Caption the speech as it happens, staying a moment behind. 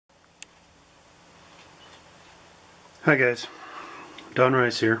Hi guys, Don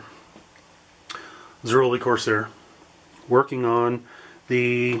Rice here, Firgelli Corsair, working on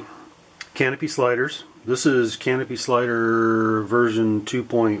the Canopy sliders. This is Canopy slider version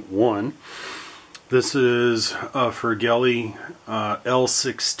 2.1. This is a Firgelli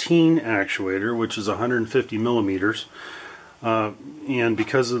L16 actuator, which is 150 millimeters. And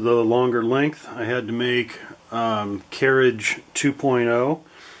because of the longer length, I had to make Carriage 2.0,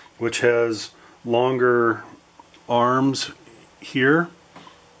 which has longer arms here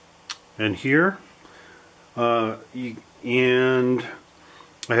and here, and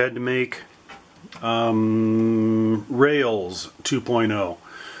I had to make rails 2.0.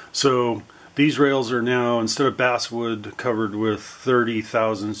 So these rails are now, instead of basswood covered with 30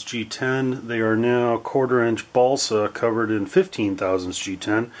 thousandths G10, they are now 1/4 inch balsa covered in 15 thousandths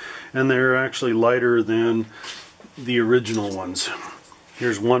G10, and they're actually lighter than the original ones.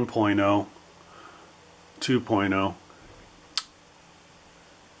 Here's 1.0. 2.0.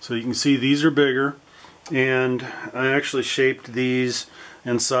 So you can see these are bigger, and I actually shaped these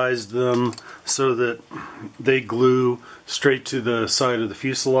and sized them so that they glue straight to the side of the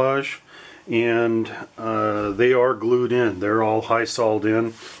fuselage, and they are glued in. They're all high soled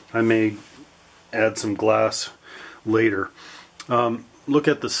in. I may add some glass later. Look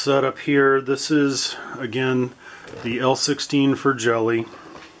at the setup here. This is again the L16 Firgelli.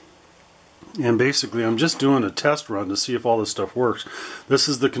 And basically I'm just doing a test run to see if all this stuff works. This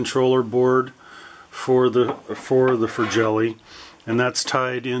is the controller board for the Firgelli, and that's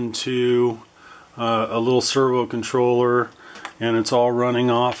tied into a little servo controller, and it's all running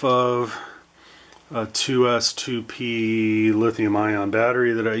off of a 2S2P lithium ion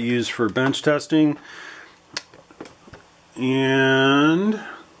battery that I use for bench testing. And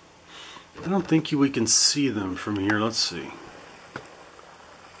I don't think we can see them from here. Let's see.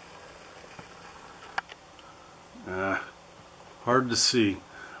 Hard to see,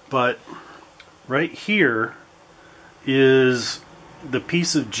 but right here is the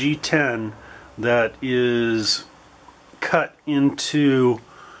piece of G10 that is cut into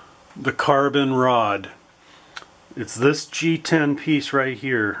the carbon rod. It's this G10 piece right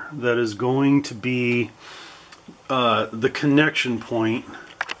here that is going to be the connection point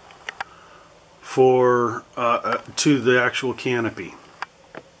for to the actual canopy.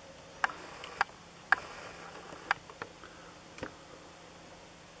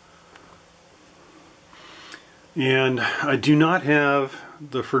 And I do not have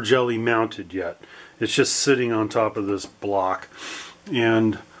the Firgelli mounted yet. It's just sitting on top of this block.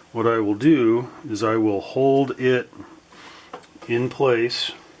 And what I will do is I will hold it in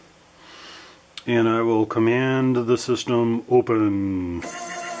place, and I will command the system open.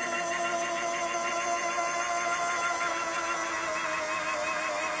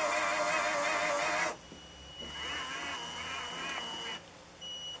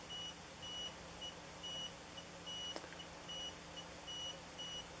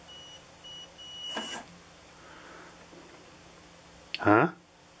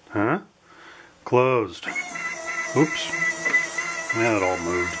 Closed. Oops. Yeah, it all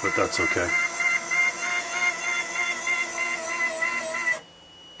moved, but that's okay.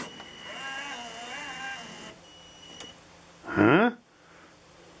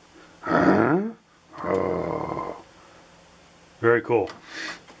 Oh. Very cool.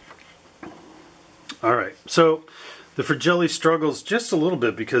 Alright, so the Firgelli struggles just a little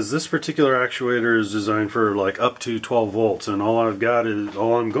bit because this particular actuator is designed for like up to 12 volts, and all I'm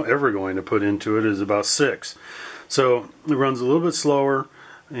ever going to put into it is about 6. So it runs a little bit slower,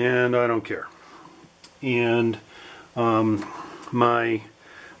 and I don't care. And my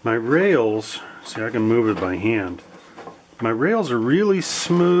rails, see, I can move it by hand. My rails are really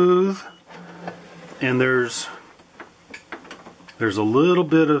smooth, and there's a little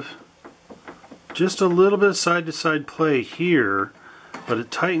bit of just a little bit of side-to-side play here, but it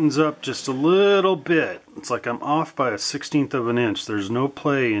tightens up just a little bit. It's like I'm off by a 1/16 of an inch. There's no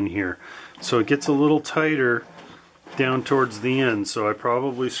play in here, so it gets a little tighter down towards the end. So I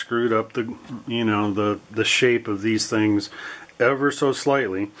probably screwed up the shape of these things ever so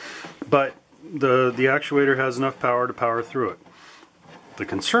slightly, but the actuator has enough power to power through it. The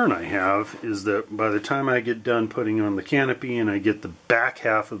concern I have is that by the time I get done putting on the canopy and I get the back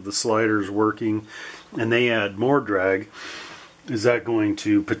half of the sliders working and they add more drag, is that going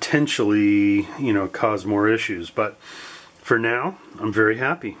to potentially, cause more issues? But for now, I'm very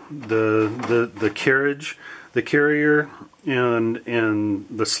happy. The carrier and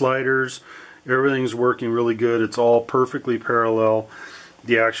the sliders, everything's working really good. It's all perfectly parallel.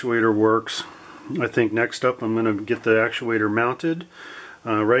 The actuator works. I think next up I'm going to get the actuator mounted.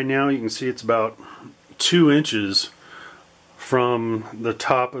 Right now you can see it's about 2 inches from the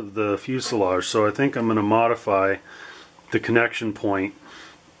top of the fuselage. So I think I'm going to modify the connection point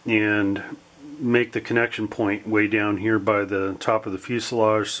and make the connection point way down here by the top of the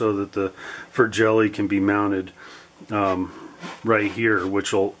fuselage so that the Firgelli can be mounted right here,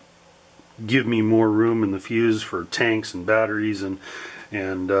 which will give me more room in the fuse for tanks and batteries and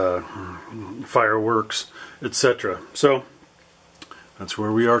fireworks, etc. So that's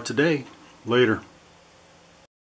where we are today. Later.